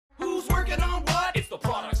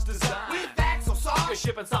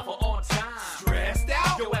shipping software on time. Stressed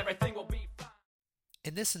out? Yo, everything will be fine.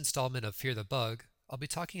 In this installment of Fear the Bug, I'll be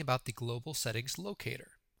talking about the Global Settings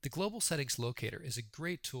Locator. The Global Settings Locator is a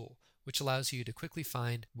great tool which allows you to quickly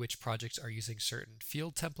find which projects are using certain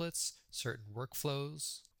field templates, certain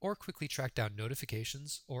workflows, or quickly track down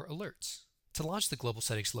notifications or alerts. To launch the Global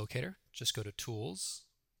Settings Locator, just go to Tools,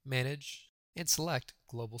 Manage, and select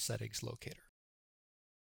Global Settings Locator.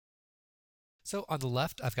 So on the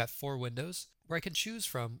left, I've got 4 windows where I can choose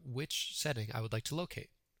from which setting I would like to locate: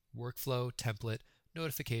 workflow, template,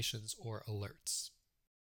 notifications, or alerts.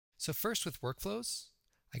 So first with workflows,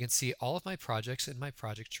 I can see all of my projects in my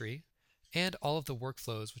project tree and all of the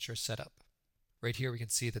workflows which are set up. Right here we can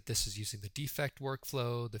see that this is using the defect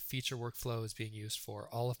workflow, the feature workflow is being used for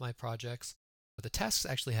all of my projects. But the tasks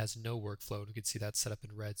actually has no workflow, and we can see that set up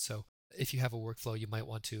in red. So if you have a workflow, you might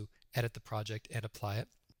want to edit the project and apply it.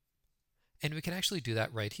 And we can actually do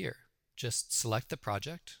that right here. Just select the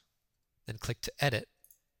project, then click to edit.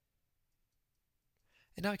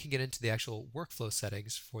 And now I can get into the actual workflow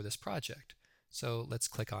settings for this project. So let's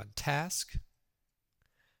click on Task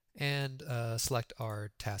and select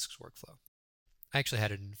our tasks workflow. I actually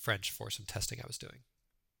had it in French for some testing I was doing.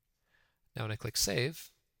 Now when I click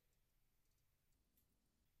Save,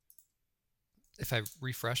 if I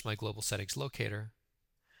refresh my Global Settings Locator,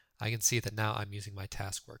 I can see that now I'm using my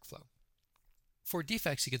task workflow. For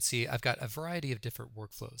defects, you can see I've got a variety of different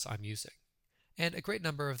workflows I'm using, and a great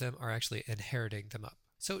number of them are actually inheriting them up.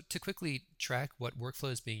 So to quickly track what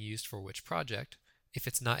workflow is being used for which project, if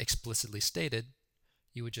it's not explicitly stated,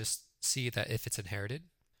 you would just see that if it's inherited,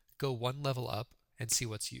 go one level up and see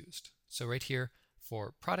what's used. So right here,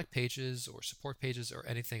 for product pages or support pages or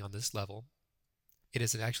anything on this level, it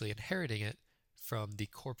is actually inheriting it from the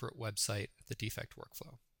corporate website, the defect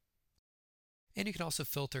workflow. And you can also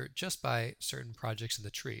filter just by certain projects in the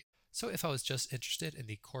tree. So if I was just interested in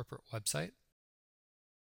the corporate website,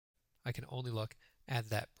 I can only look at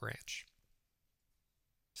that branch.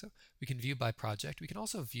 So we can view by project. We can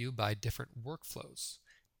also view by different workflows.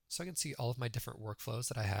 So I can see all of my different workflows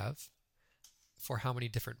that I have for how many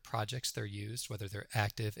different projects they're used, whether they're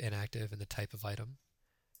active, inactive, and the type of item.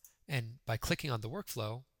 And by clicking on the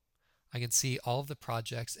workflow, I can see all of the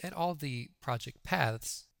projects and all of the project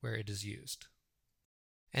paths where it is used.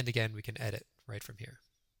 And again, we can edit right from here.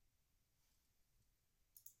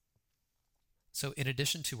 So in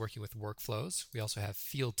addition to working with workflows, we also have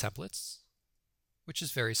field templates, which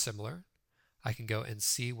is very similar. I can go and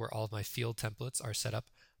see where all of my field templates are set up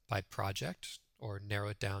by project, or narrow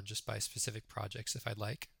it down just by specific projects if I'd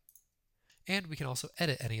like. And we can also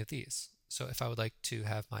edit any of these. So if I would like to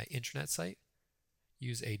have my intranet site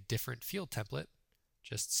use a different field template,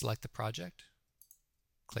 just select the project,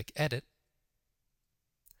 click Edit,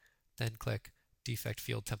 then click Defect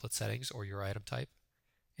Field Template Settings or your item type,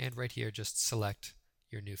 and right here just select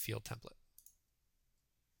your new field template.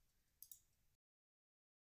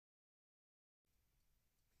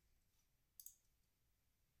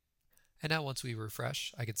 And now once we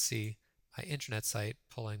refresh, I can see my intranet site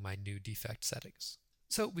pulling my new defect settings.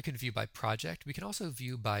 So we can view by project. We can also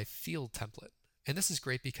view by field template. And this is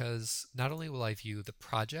great because not only will I view the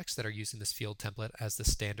projects that are using this field template as the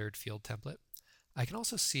standard field template, I can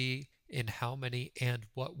also see in how many and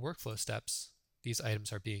what workflow steps these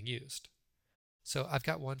items are being used. So I've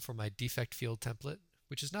got one for my defect field template,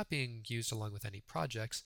 which is not being used along with any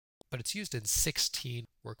projects, but it's used in 16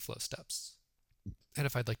 workflow steps. And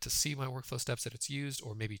if I'd like to see my workflow steps that it's used,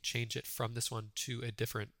 or maybe change it from this one to a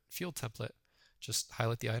different field template, just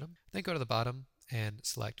highlight the item, then go to the bottom and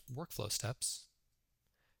select workflow steps.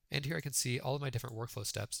 And here I can see all of my different workflow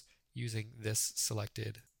steps using this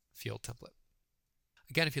selected field template.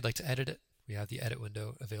 Again, if you'd like to edit it, we have the edit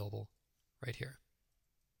window available right here.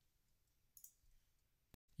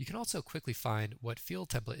 You can also quickly find what field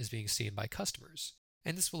template is being seen by customers.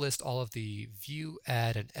 And this will list all of the view,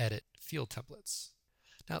 add, and edit field templates.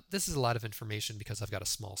 Now, this is a lot of information because I've got a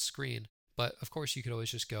small screen, but of course you could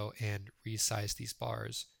always just go and resize these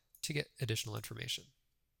bars to get additional information.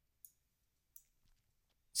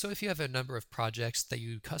 So if you have a number of projects that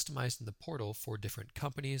you customized in the portal for different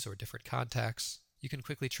companies or different contacts, you can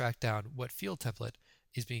quickly track down what field template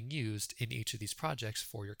is being used in each of these projects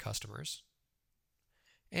for your customers.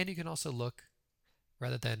 And you can also look,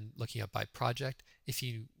 rather than looking up by project, if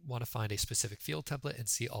you want to find a specific field template and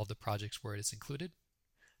see all the projects where it is included,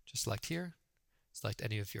 just select here, select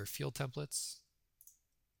any of your field templates,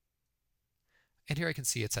 and here I can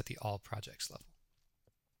see it's at the All Projects level.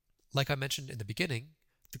 Like I mentioned in the beginning,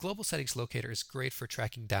 the Global Settings Locator is great for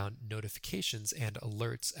tracking down notifications and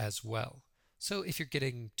alerts as well. So if you're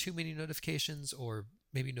getting too many notifications, or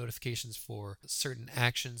maybe notifications for certain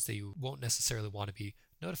actions that you won't necessarily want to be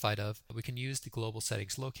notified of, we can use the Global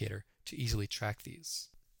Settings Locator to easily track these.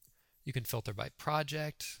 You can filter by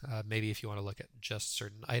project, maybe if you want to look at just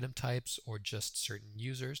certain item types or just certain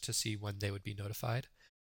users to see when they would be notified.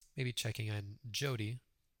 Maybe checking on Jody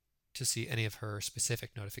to see any of her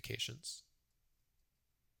specific notifications.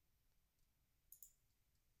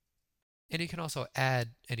 And you can also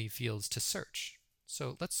add any fields to search.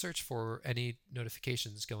 So let's search for any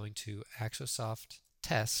notifications going to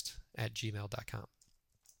axosofttest@gmail.com.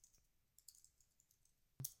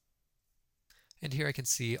 And here I can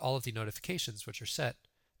see all of the notifications which are set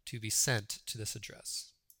to be sent to this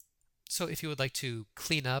address. So if you would like to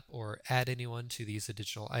clean up or add anyone to these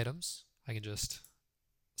additional items, I can just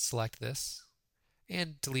select this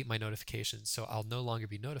and delete my notifications, so I'll no longer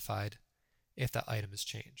be notified if that item is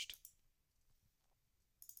changed.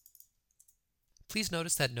 Please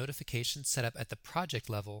notice that notifications set up at the project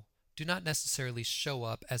level do not necessarily show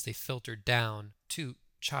up as they filter down to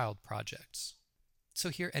child projects. So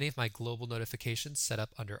here, any of my global notifications set up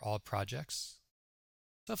under all projects.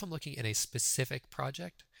 So if I'm looking at a specific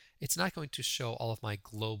project, it's not going to show all of my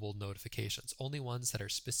global notifications, only ones that are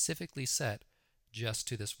specifically set just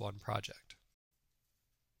to this one project.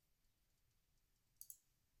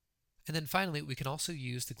 And then finally, we can also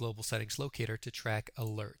use the Global Settings Locator to track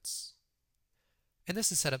alerts. And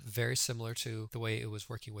this is set up very similar to the way it was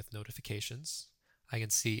working with notifications. I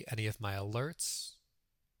can see any of my alerts,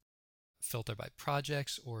 filter by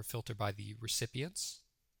projects, or filter by the recipients.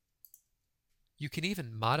 You can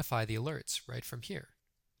even modify the alerts right from here.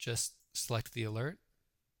 Just select the alert,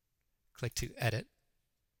 click to edit,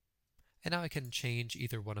 and now I can change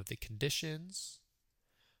either one of the conditions,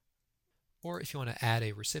 or if you want to add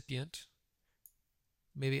a recipient,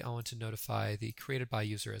 maybe I want to notify the created by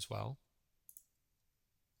user as well.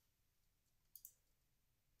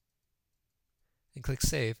 And click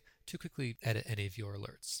Save to quickly edit any of your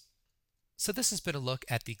alerts. So this has been a look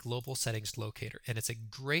at the Global Settings Locator, and it's a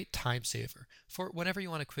great time saver for whenever you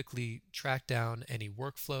want to quickly track down any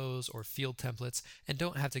workflows or field templates and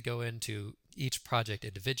don't have to go into each project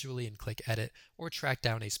individually and click Edit, or track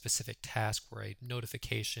down a specific task where a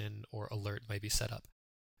notification or alert might be set up.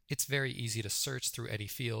 It's very easy to search through any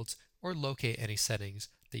fields or locate any settings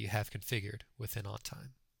that you have configured within OnTime.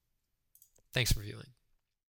 Thanks for viewing.